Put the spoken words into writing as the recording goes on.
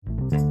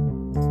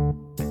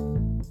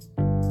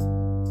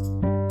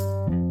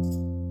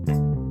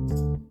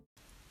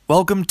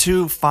Welcome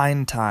to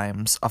Fine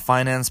Times, a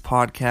finance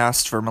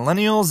podcast for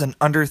millennials in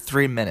under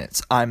 3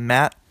 minutes. I'm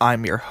Matt,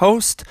 I'm your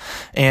host,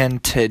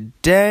 and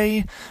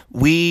today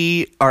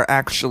we are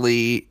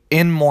actually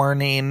in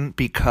mourning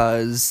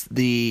because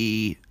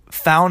the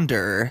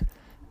founder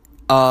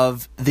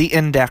of the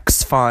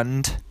Index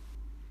Fund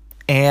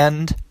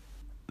and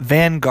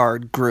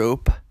Vanguard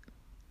Group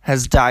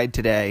has died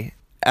today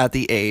at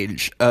the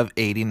age of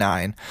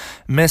 89,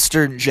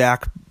 Mr.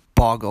 Jack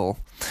Bogle.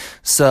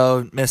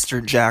 So,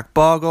 Mr. Jack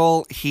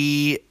Bogle,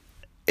 he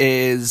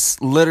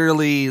is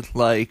literally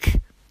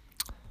like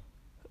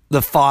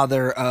the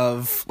father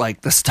of like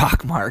the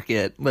stock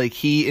market. Like,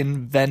 he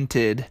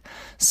invented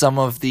some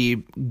of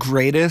the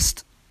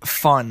greatest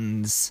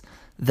funds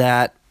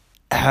that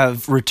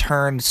have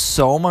returned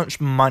so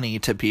much money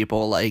to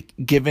people, like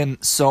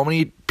given so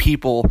many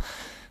people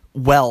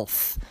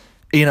wealth.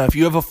 You know, if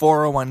you have a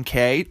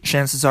 401k,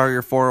 chances are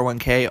your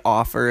 401k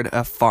offered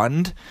a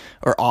fund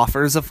or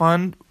offers a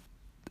fund.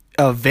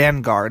 A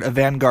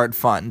Vanguard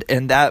fund,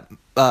 and that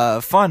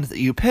fund that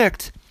you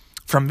picked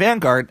from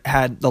Vanguard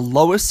had the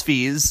lowest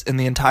fees in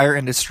the entire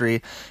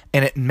industry,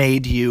 and it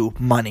made you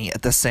money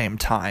at the same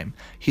time.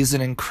 He's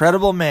an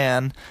incredible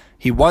man.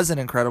 He was an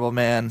incredible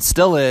man,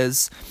 still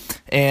is,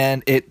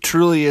 and it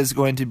truly is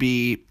going to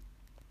be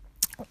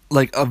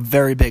like a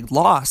very big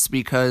loss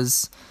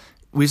because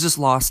we just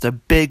lost a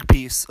big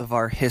piece of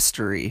our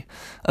history,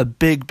 a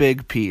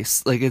big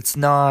piece. Like, it's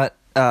not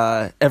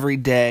every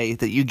day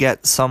that you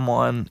get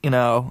someone, you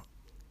know,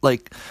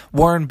 like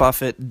Warren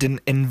Buffett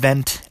didn't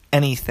invent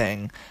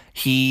anything.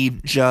 He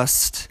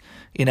just,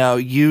 you know,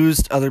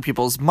 used other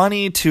people's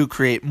money to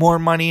create more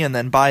money and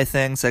then buy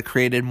things that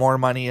created more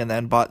money and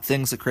then bought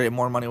things that created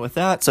more money with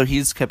that. So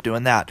he's kept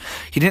doing that.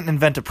 He didn't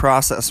invent a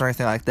process or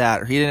anything like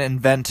that, or he didn't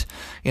invent,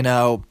 you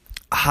know,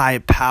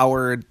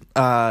 high-powered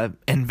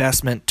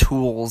investment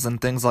tools and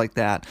things like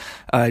that.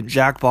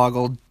 Jack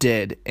Bogle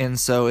did, and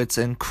so it's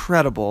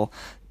incredible,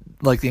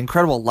 like the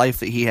incredible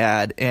life that he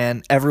had,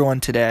 and everyone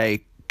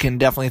today can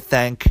definitely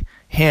thank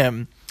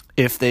him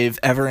if they've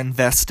ever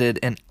invested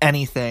in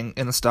anything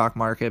in the stock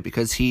market,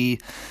 because he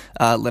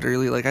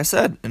literally, like I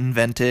said,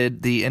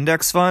 invented the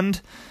index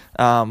fund,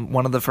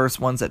 one of the first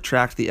ones that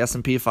tracked the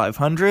S&P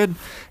 500,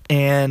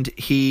 and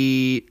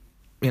he,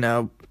 you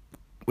know,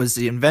 was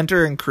the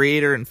inventor and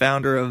creator and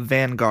founder of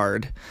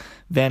Vanguard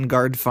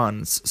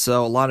funds.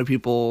 So a lot of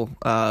people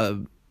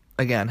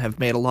again, have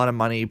made a lot of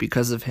money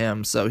because of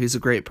him, so he's a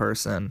great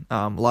person.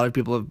 A lot of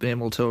people have been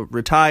able to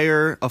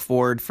retire,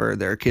 afford for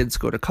their kids to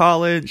go to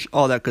college,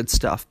 all that good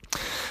stuff.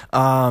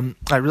 I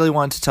really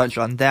wanted to touch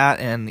on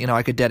that, and, you know,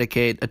 I could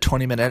dedicate a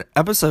 20-minute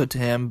episode to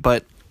him,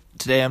 but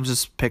today I'm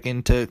just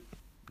picking to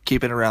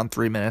keep it around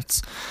 3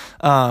 minutes.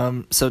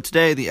 So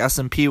today the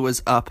S&P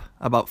was up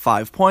about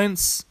 5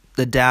 points.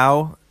 The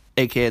Dow,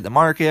 aka the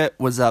market,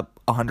 was up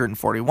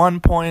 141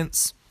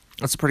 points.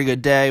 That's a pretty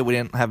good day. We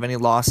didn't have any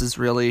losses,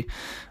 really.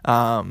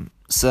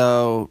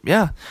 So,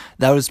 yeah,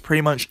 that was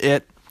pretty much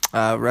it.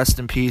 Rest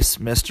in peace,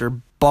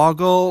 Mr.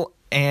 Bogle,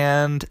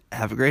 and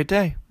have a great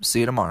day.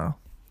 See you tomorrow.